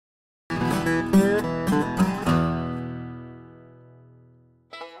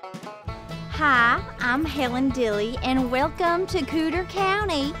I'm Helen Dilly, and welcome to Cooter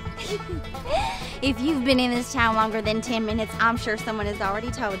County. If you've been in this town longer than 10 minutes, I'm sure someone has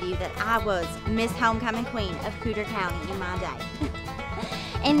already told you that I was Miss Homecoming Queen of Cooter County in my day.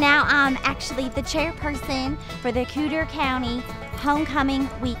 And now I'm actually the chairperson for the Cooter County Homecoming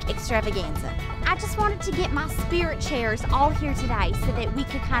Week Extravaganza. I just wanted to get my spirit chairs all here today so that we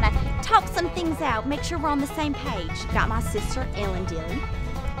could kind of talk some things out, make sure we're on the same page. Got my sister, Ellen Dilly.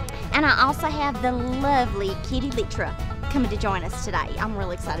 And I also have the lovely Kitty Litre coming to join us today. I'm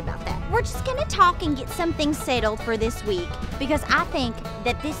really excited about that. We're just gonna talk and get some things settled for this week because I think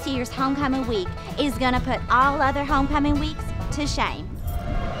that this year's Homecoming Week is gonna put all other Homecoming Weeks to shame.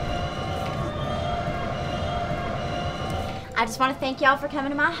 I just want to thank y'all for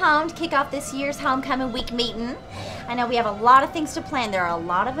coming to my home to kick off this year's Homecoming Week meeting. I know we have a lot of things to plan. There are a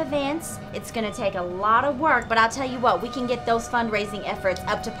lot of events. It's going to take a lot of work, but I'll tell you what, we can get those fundraising efforts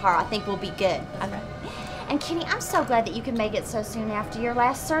up to par. I think we'll be good. Okay. And Kenny, I'm so glad that you could make it so soon after your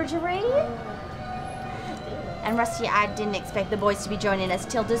last surgery. And Rusty, I didn't expect the boys to be joining us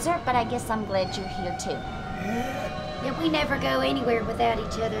till dessert, but I guess I'm glad you're here too. Yeah, we never go anywhere without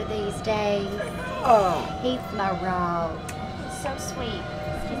each other these days. Oh. He's my rogue. So sweet.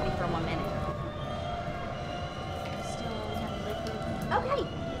 Excuse me for 1 minute. Okay.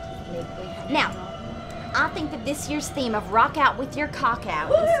 Now, I think that this year's theme of rock out with your cock out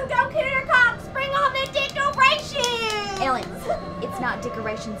is... Woo! Go Cooter Cocks! Bring on the decorations! Ellen, it's not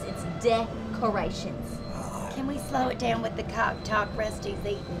decorations, it's decorations. Can we slow it down with the cock talk Rusty's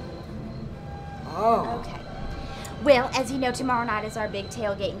eating? Oh. Okay. Well, as you know, tomorrow night is our big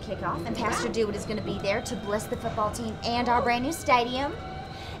tailgate and kickoff, and Pastor Dewitt is going to be there to bless the football team and our brand new stadium.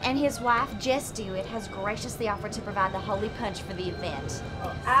 And his wife, Jess Dewitt, has graciously offered to provide the holy punch for the event.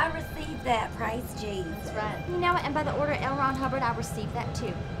 I received that, praise Jesus. That's right. You know what? And by the order of L. Ron Hubbard, I received that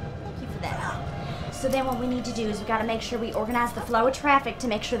too. Thank you for that. So then what we need to do is we've got to make sure we organize the flow of traffic to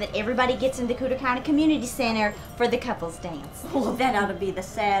make sure that everybody gets in the Cooter County Community Center for the couples dance. Well, that ought to be the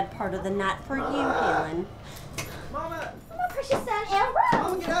sad part of the night for you, Helen. Mama! Come on, precious son, L. Ron.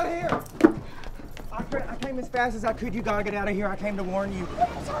 Mama, get out of here! I came as fast as I could. You gotta get out of here. I came to warn you.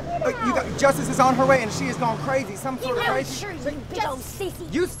 Justice is on her way, and she has gone crazy. Some sort of crazy. Sure, you big old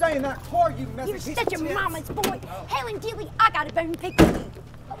sissy. You stay in that car, you messy You're piece such of a shit. mama's boy. Helen Dilly, I got a bone to pick with you.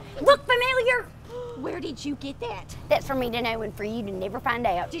 Look familiar? Where did you get that? That's for me to know and for you to never find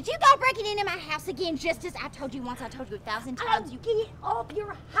out. Did you go breaking into my house again, Justice? I told you once, I told you 1,000 times. You get off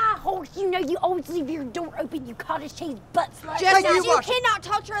your high horse. You know you always leave your door open, you cottage cheese butt slut. Justice, you cannot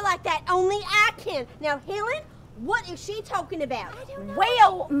talk to her like that. Only I can. Now, Helen, what is she talking about?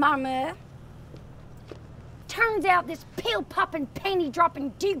 Well, Mama, turns out this pill-popping,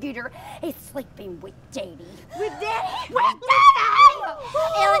 panty-dropping do-gooder is sleeping with Daddy. With Daddy? With Daddy!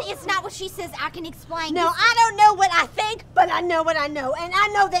 Ellen, it's not what she says. I can explain. No, I don't know what I think, but I know what I know. And I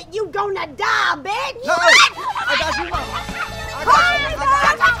know that you gonna die, bitch! No! I got you, Mama. I got you. Oh,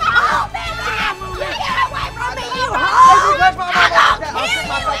 bitch! Get away from me, you hoe!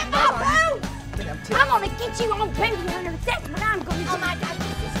 I'm gonna get you on bounty hunters. That's what I'm gonna do. Oh my God,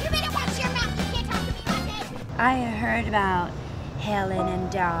 Justice, you better watch your mouth. You can't talk to me like that. I heard about Helen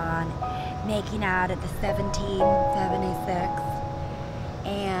and Dawn making out at the 1776,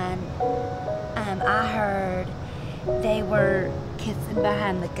 and I heard they were kissing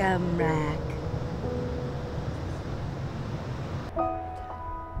behind the gum rack.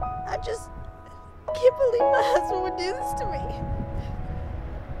 I just can't believe my husband would do this to me.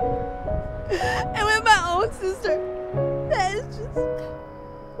 And with my own sister, that is just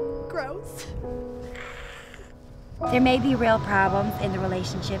gross. There may be real problems in the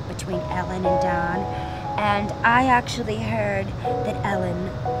relationship between Ellen and Dawn, and I actually heard that Ellen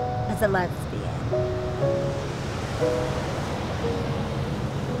was a lesbian.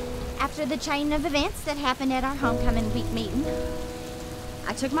 After the chain of events that happened at our Homecoming Week meeting,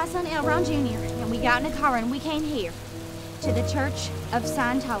 I took my son L. Ron Jr. and we got in a car and we came here to the Church of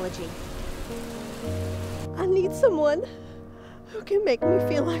Scientology. I need someone who can make me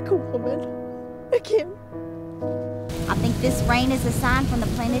feel like a woman again. I think this rain is a sign from the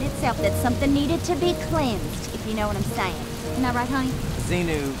planet itself that something needed to be cleansed, if you know what I'm saying. Isn't that right, honey?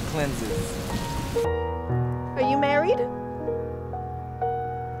 Xenu cleanses. Are you married?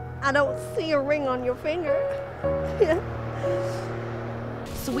 I don't see a ring on your finger.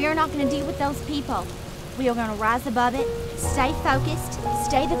 So we are not going to deal with those people. We are going to rise above it, stay focused,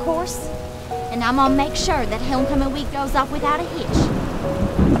 stay the course, and I'm going to make sure that Homecoming Week goes off without a hitch.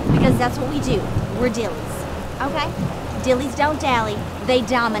 Because that's what we do. We're dillies. Okay? Dillies don't dally, they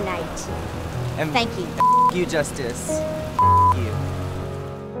dominate. And thank you. you, Justice. You.